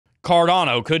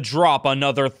Cardano could drop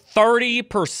another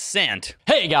 30%.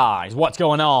 Hey guys, what's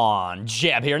going on?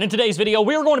 Jeb here, and in today's video,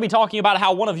 we're going to be talking about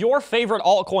how one of your favorite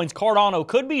altcoins, Cardano,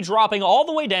 could be dropping all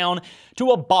the way down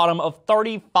to a bottom of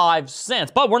 35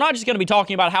 cents. But we're not just going to be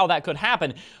talking about how that could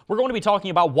happen. We're going to be talking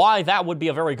about why that would be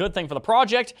a very good thing for the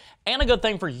project and a good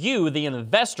thing for you, the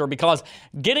investor, because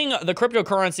getting the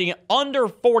cryptocurrency under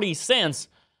 40 cents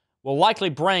will likely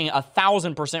bring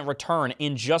 1,000% return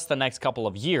in just the next couple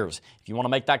of years. If you want to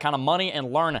make that kind of money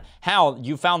and learn how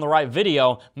you found the right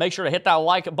video, make sure to hit that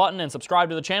like button and subscribe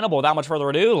to the channel. But without much further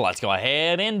ado, let's go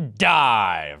ahead and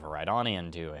dive right on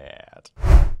into it.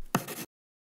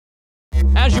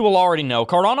 As you will already know,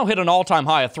 Cardano hit an all-time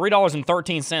high of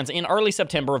 $3.13 in early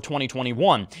September of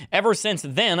 2021. Ever since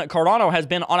then, Cardano has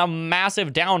been on a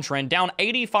massive downtrend, down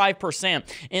 85%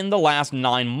 in the last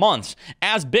 9 months.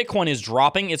 As Bitcoin is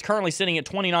dropping, it's currently sitting at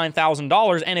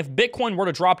 $29,000, and if Bitcoin were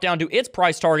to drop down to its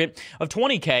price target of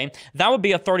 20K, that would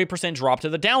be a 30% drop to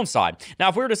the downside. Now,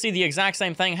 if we were to see the exact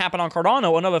same thing happen on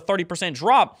Cardano, another 30%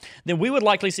 drop, then we would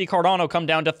likely see Cardano come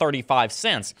down to 35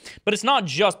 cents. But it's not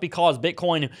just because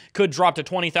Bitcoin could drop to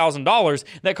 $20,000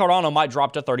 that Cardano might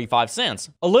drop to 35 cents.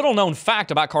 A little known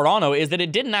fact about Cardano is that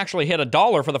it didn't actually hit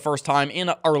 $1 for the first time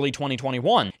in early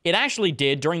 2021. It actually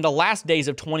did during the last days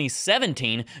of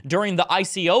 2017 during the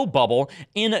ICO bubble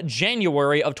in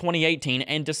January of 2018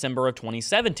 and December of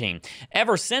 2017.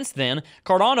 Ever since then,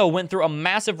 Cardano went through a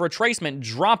massive retracement,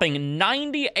 dropping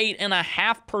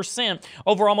 98.5%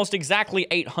 over almost exactly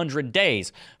 800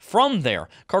 days. From there,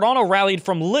 Cardano rallied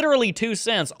from literally 2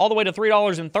 cents all the way to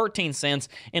 $3.13.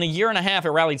 In a year and a half, it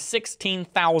rallied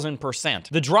 16,000%.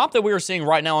 The drop that we are seeing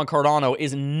right now on Cardano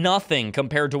is nothing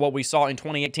compared to what we saw in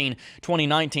 2018,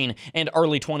 2019, and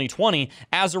early 2020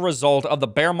 as a result of the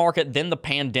bear market, then the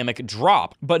pandemic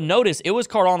drop. But notice, it was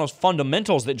Cardano's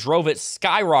fundamentals that drove it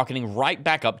skyrocketing right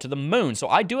back up to the moon. So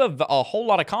I do have a whole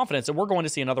lot of confidence that we're going to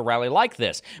see another rally like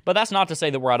this. But that's not to say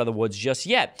that we're out of the woods just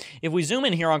yet. If we zoom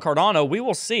in here on Cardano, we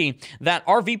will see that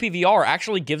our VPVR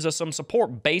actually gives us some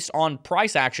support based on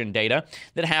price action data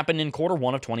that happened in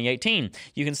Q1 of 2018.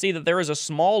 You can see that there is a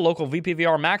small local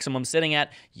VPVR maximum sitting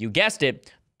at, you guessed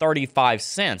it, 35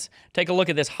 cents. Take a look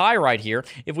at this high right here.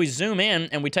 If we zoom in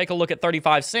and we take a look at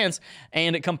 35 cents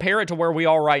and compare it to where we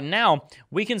are right now,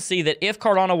 we can see that if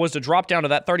Cardano was to drop down to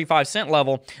that 35-cent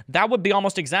level, that would be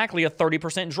almost exactly a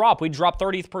 30% drop. We'd drop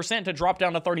 30% to drop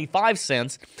down to 35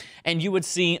 cents, and you would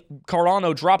see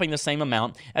Cardano dropping the same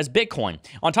amount as Bitcoin.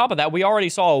 On top of that, we already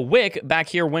saw a wick back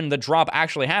here when the drop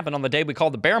actually happened on the day we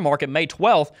called the bear market, May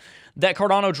 12th, that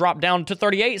Cardano dropped down to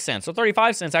 38 cents. So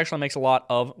 35 cents actually makes a lot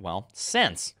of, well,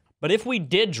 sense. But if we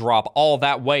did drop all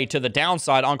that way to the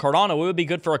downside on Cardano, it would be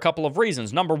good for a couple of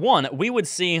reasons. Number one, we would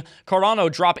see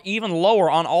Cardano drop even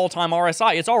lower on all-time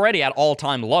RSI. It's already at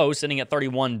all-time low, sitting at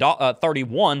 31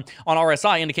 on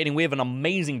RSI, indicating we have an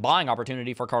amazing buying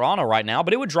opportunity for Cardano right now,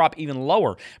 but it would drop even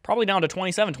lower, probably down to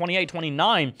 27, 28,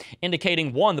 29,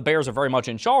 indicating, one, the bears are very much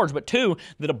in charge, but two,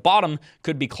 that a bottom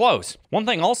could be close. One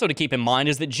thing also to keep in mind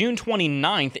is that June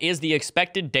 29th is the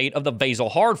expected date of the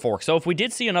Vasil Hard Fork. So if we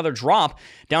did see another drop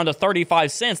down to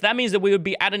 35 cents, that means that we would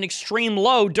be at an extreme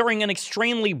low during an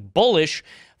extremely bullish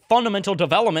fundamental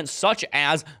development such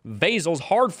as Vasil's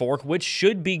Hard Fork, which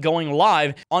should be going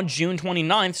live on June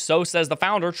 29th, so says the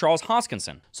founder, Charles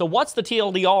Hoskinson. So what's the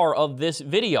TLDR of this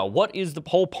video? What is the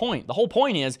whole point? The whole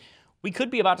point is we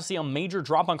could be about to see a major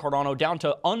drop on Cardano down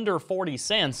to under 40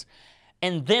 cents,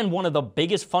 and then one of the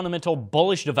biggest fundamental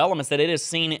bullish developments that it has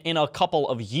seen in a couple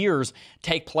of years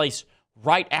take place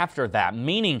right after that,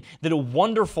 meaning that a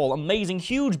wonderful, amazing,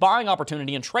 huge buying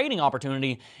opportunity and trading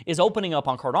opportunity is opening up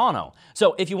on Cardano.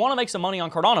 So if you want to make some money on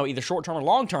Cardano, either short-term or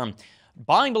long-term,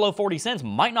 buying below 40 cents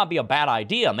might not be a bad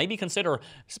idea. Maybe consider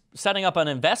setting up an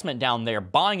investment down there,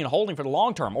 buying and holding for the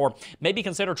long term, or maybe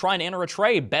consider trying to enter a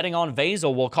trade, betting on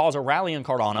Vasil will cause a rally in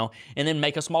Cardano and then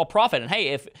make a small profit. And hey,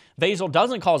 if Vasil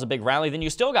doesn't cause a big rally, then you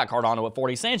still got Cardano at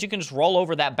 40 cents. You can just roll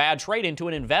over that bad trade into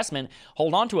an investment,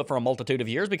 hold on to it for a multitude of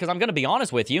years, because I'm going to be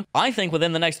honest with you, I think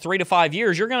within the next 3 to 5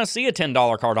 years, you're going to see a $10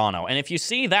 Cardano. And if you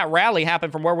see that rally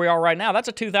happen from where we are right now, that's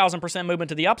a 2,000% movement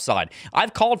to the upside.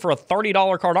 I've called for a $30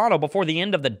 Cardano before the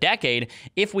end of the decade.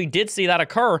 If we did see that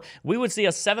occur, we would see a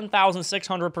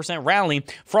 7,600% rally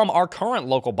from our current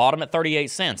local bottom at 38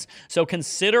 cents. So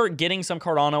consider getting some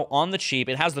Cardano on the cheap.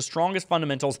 It has the strongest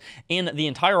fundamentals in the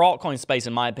entire altcoin space,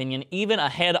 in my opinion, even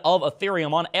ahead of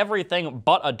Ethereum on everything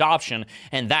but adoption,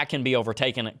 and that can be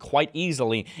overtaken quite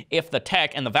easily if the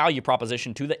tech and the value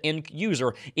proposition to the end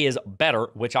user is better,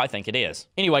 which I think it is.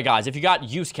 Anyway, guys, if you got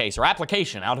use case or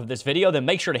application out of this video, then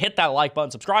make sure to hit that like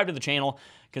button, subscribe to the channel,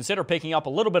 consider picking up a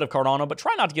little bit of Cardano, but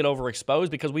try not to get overexposed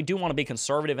because we do want to be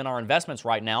conservative in our investments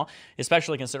right now,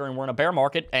 especially considering we're in a bear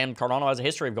market and Cardano has a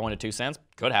history of going to 2 cents.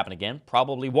 Could happen again,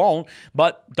 probably won't,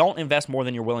 but don't invest more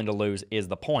than you're willing to lose is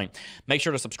the point. Make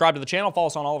sure to subscribe to the channel, follow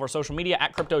us on all of our social media,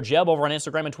 at CryptoJeb over on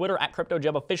Instagram and Twitter, at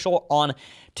CryptoJebOfficial on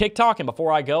TikTok. And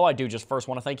before I go, I do just first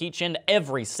want to thank each and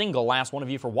every single last one of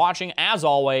you for watching, as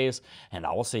always, and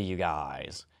I will see you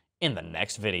guys in the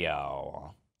next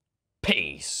video.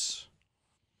 Peace.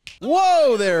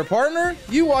 Whoa there, partner!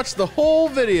 You watched the whole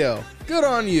video. Good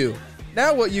on you.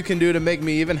 Now what you can do to make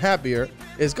me even happier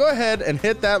is go ahead and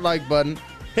hit that like button,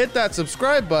 hit that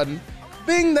subscribe button,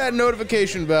 bing that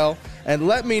notification bell, and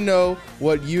let me know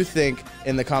what you think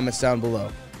in the comments down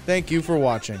below. Thank you for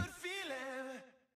watching.